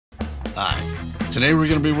Hi. Today we're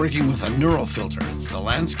going to be working with a neural filter. It's the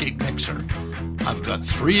landscape mixer. I've got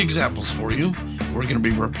 3 examples for you. We're going to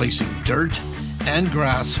be replacing dirt and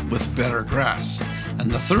grass with better grass.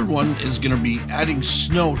 And the third one is going to be adding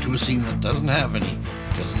snow to a scene that doesn't have any,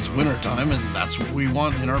 because it's wintertime and that's what we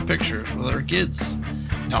want in our pictures with our kids.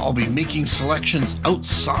 Now I'll be making selections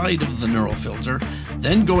outside of the neural filter,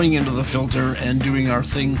 then going into the filter and doing our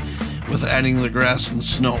thing with adding the grass and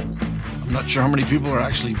snow. I'm not sure how many people are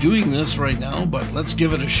actually doing this right now, but let's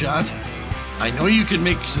give it a shot. I know you can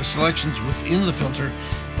make the selections within the filter,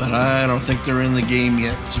 but I don't think they're in the game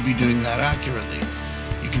yet to be doing that accurately.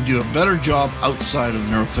 You can do a better job outside of the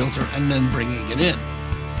neural filter and then bringing it in.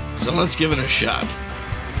 So let's give it a shot.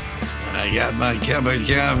 I got my cup of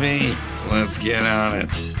coffee. Let's get on it.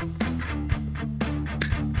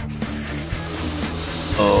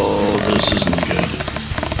 Oh, this isn't good.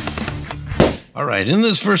 All right, in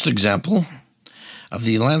this first example of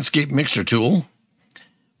the landscape mixer tool,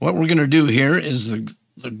 what we're going to do here is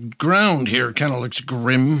the ground here kind of looks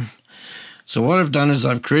grim. So what I've done is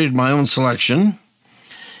I've created my own selection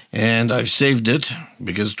and I've saved it,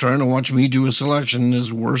 because trying to watch me do a selection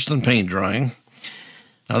is worse than paint drying.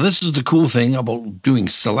 Now this is the cool thing about doing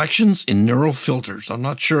selections in neural filters. I'm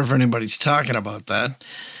not sure if anybody's talking about that,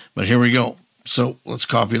 but here we go. So let's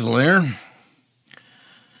copy the layer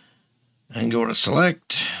and go to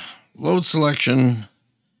select, load selection,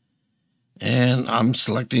 and I'm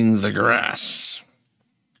selecting the grass.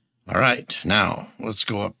 All right, now let's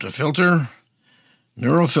go up to filter,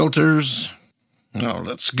 neural filters. Now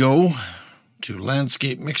let's go to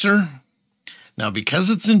landscape mixer. Now, because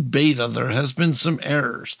it's in beta, there has been some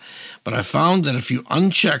errors, but I found that if you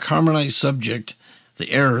uncheck harmonize subject,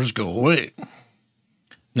 the errors go away.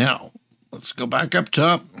 Now, let's go back up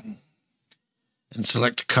top and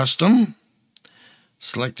select custom,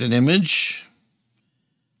 select an image,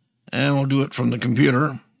 and we'll do it from the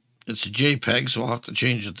computer. It's a JPEG, so I'll have to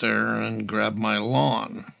change it there and grab my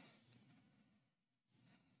lawn.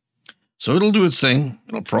 So it'll do its thing.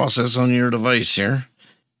 It'll process on your device here.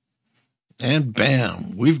 And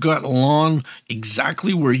bam, we've got lawn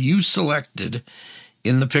exactly where you selected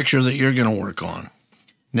in the picture that you're going to work on.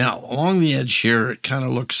 Now, along the edge here, it kind of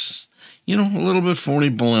looks, a little bit phony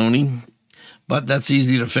baloney, but that's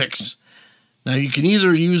easy to fix. Now, you can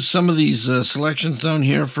either use some of these selections down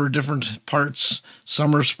here for different parts,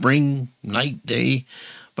 summer, spring, night, day,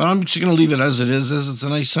 but I'm just going to leave it as it is, as it's a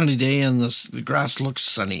nice sunny day and the grass looks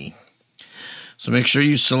sunny. So make sure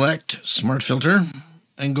you select Smart Filter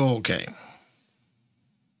and go OK.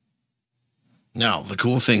 Now, the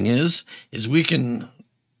cool thing is we can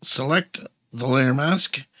select the layer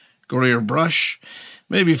mask, go to your brush,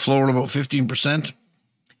 maybe floor it about 15%.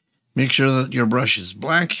 Make sure that your brush is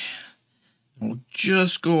black. We'll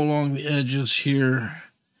just go along the edges here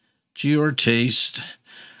to your taste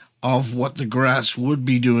of what the grass would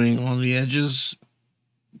be doing on the edges,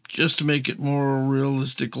 just to make it more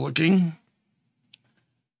realistic looking.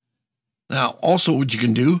 Now, also what you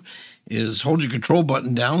can do is hold your control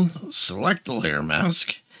button down, select the layer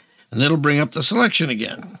mask, and it'll bring up the selection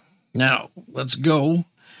again. Now, let's go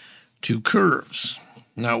to curves.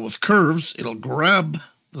 Now, with curves, it'll grab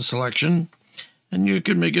the selection, and you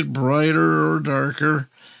can make it brighter or darker.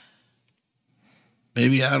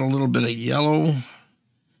 Maybe add a little bit of yellow,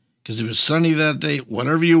 because it was sunny that day,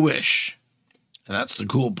 whatever you wish. And that's the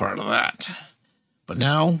cool part of that. But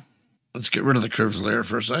now, let's get rid of the curves layer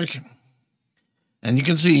for a second. And you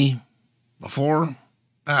can see before,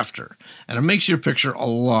 after, and it makes your picture a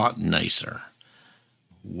lot nicer.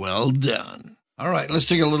 Well done. All right, let's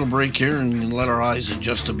take a little break here and let our eyes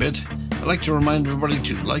adjust a bit. I'd like to remind everybody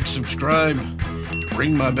to like, subscribe,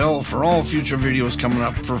 ring my bell for all future videos coming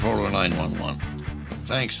up for Photo 911.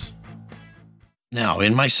 Thanks. Now,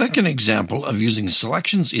 in my second example of using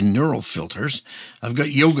selections in neural filters, I've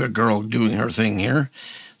got Yoga Girl doing her thing here.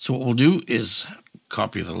 So what we'll do is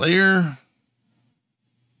copy the layer,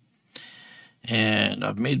 and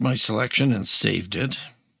I've made my selection and saved it.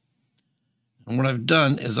 And what I've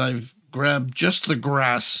done is I've grabbed just the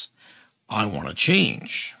grass I want to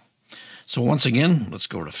change. So once again, let's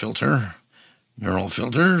go to Filter, Neural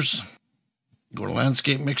Filters, go to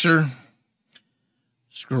Landscape Mixer,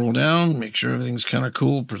 scroll down, make sure everything's kind of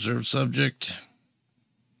cool, preserve subject.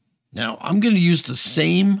 Now I'm going to use the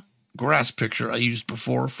same grass picture I used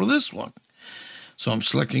before for this one. So I'm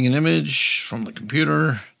selecting an image from the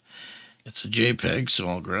computer. It's a JPEG, so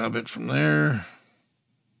I'll grab it from there.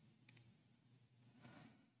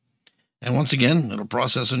 And once again, it'll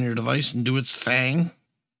process on your device and do its thing.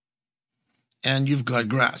 And you've got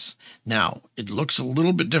grass. Now, it looks a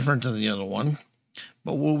little bit different than the other one,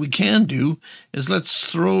 But what we can do is let's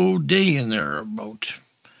throw day in there about,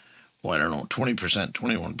 well, I don't know, 20%,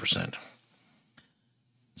 21%.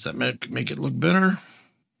 Does that make it look better?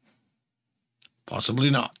 Possibly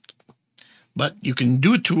not. But you can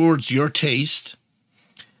do it towards your taste.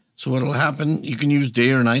 So what'll happen, you can use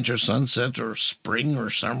day or night or sunset or spring or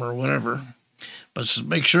summer or whatever. But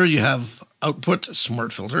make sure you have output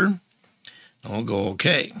smart filter. And we'll go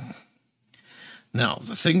okay. Now,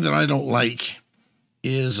 the thing that I don't like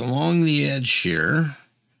is along the edge here,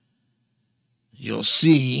 you'll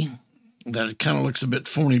see that it kind of looks a bit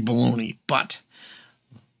phony baloney. But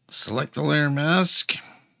select the layer mask,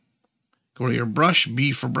 go to your brush,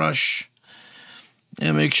 B for brush,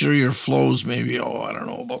 and make sure your flow's maybe, I don't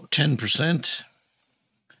know, about 10%.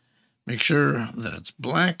 Make sure that it's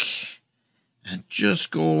black, and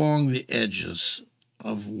just go along the edges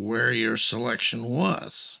of where your selection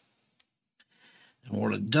was. And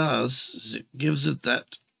what it does is it gives it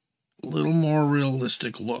that little more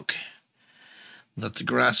realistic look that the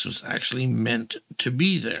grass was actually meant to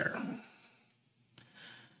be there.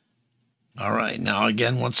 All right, now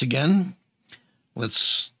once again,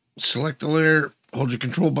 let's select the layer, hold your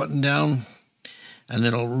control button down, and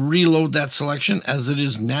it'll reload that selection as it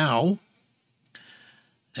is now.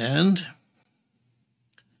 And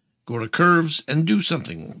go to curves and do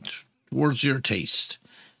something towards your taste.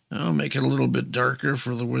 I'll make it a little bit darker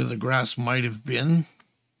for the way the grass might have been.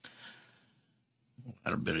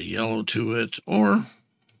 Add a bit of yellow to it, or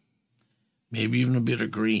maybe even a bit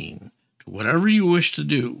of green. Whatever you wish to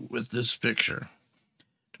do with this picture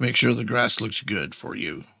to make sure the grass looks good for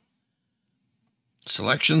you.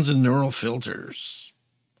 Selections and neural filters.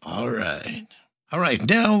 All right.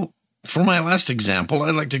 Now, for my last example,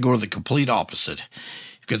 I'd like to go to the complete opposite.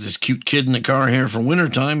 You've got this cute kid in the car here for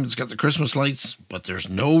wintertime. It's got the Christmas lights, but there's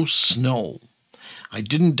no snow. I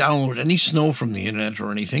didn't download any snow from the internet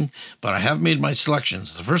or anything, but I have made my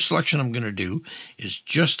selections. The first selection I'm going to do is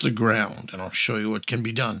just the ground, and I'll show you what can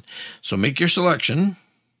be done. So make your selection.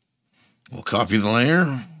 We'll copy the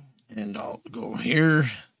layer, and I'll go here,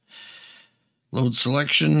 load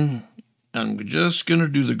selection. I'm just going to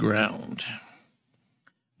do the ground.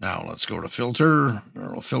 Now let's go to filter,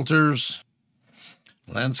 neural filters,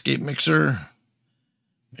 landscape mixer.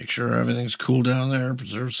 Make sure everything's cool down there,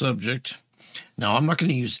 preserve subject. Now, I'm not going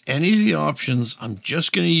to use any of the options. I'm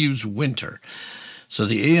just going to use winter. So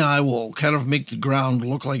the AI will kind of make the ground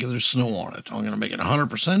look like there's snow on it. I'm going to make it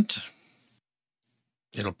 100%.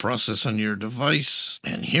 It'll process on your device.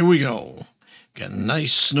 And here we go. Got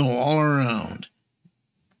nice snow all around.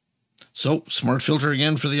 So, smart filter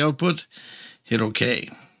again for the output. Hit OK.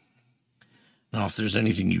 Now, if there's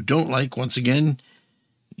anything you don't like, once again,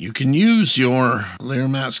 you can use your layer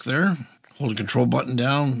mask there. Hold the control button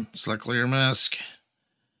down, select layer mask.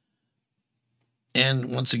 And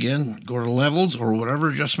once again, go to levels or whatever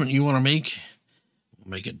adjustment you want to make. We'll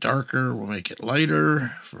make it darker, we'll make it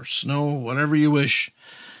lighter for snow, whatever you wish.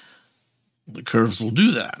 The curves will do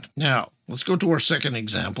that. Now, let's go to our second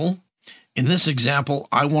example. In this example,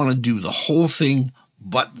 I want to do the whole thing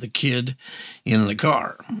but the kid in the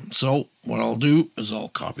car. So what I'll do is I'll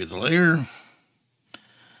copy the layer.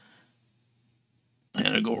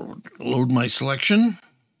 And I go load my selection,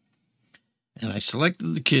 and I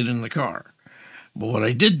selected the kid in the car. But what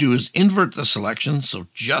I did do is invert the selection, so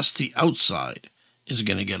just the outside is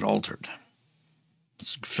going to get altered.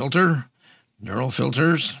 Let's filter, neural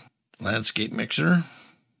filters, landscape mixer.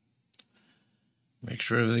 Make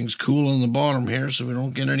sure everything's cool on the bottom here so we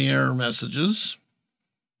don't get any error messages.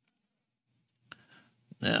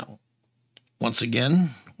 Now, once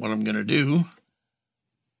again, what I'm going to do,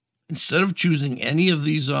 instead of choosing any of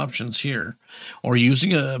these options here, or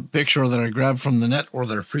using a picture that I grabbed from the net or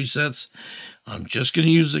their presets, I'm just going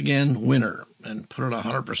to use, again, winter and put it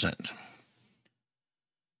 100%.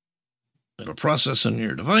 It'll process on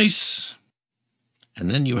your device, and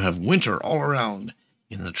then you have winter all around,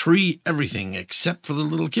 in the tree, everything except for the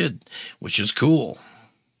little kid, which is cool.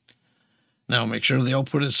 Now make sure the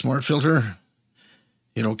output is smart filter.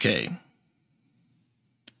 Hit OK.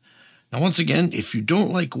 Now, once again, if you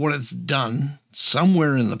don't like what it's done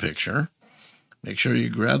somewhere in the picture, make sure you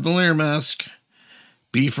grab the layer mask,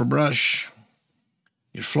 B for brush,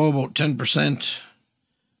 your flow about 10%.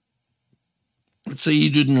 Let's say you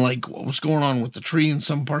didn't like what was going on with the tree in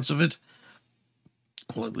some parts of it.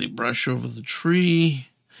 Lightly brush over the tree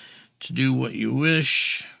to do what you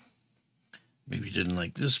wish. Maybe you didn't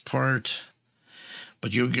like this part,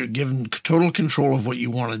 but you're given total control of what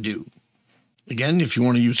you want to do. Again, if you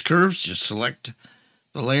want to use curves, just select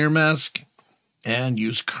the layer mask and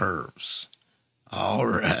use curves. All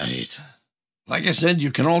right. Like I said,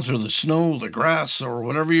 you can alter the snow, the grass, or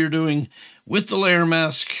whatever you're doing with the layer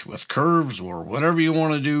mask, with curves, or whatever you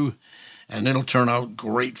want to do, and it'll turn out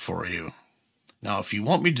great for you. Now, if you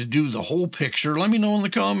want me to do the whole picture, let me know in the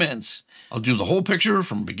comments. I'll do the whole picture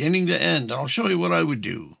from beginning to end, and I'll show you what I would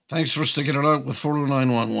do. Thanks for sticking it out with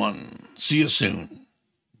 40911. See you soon.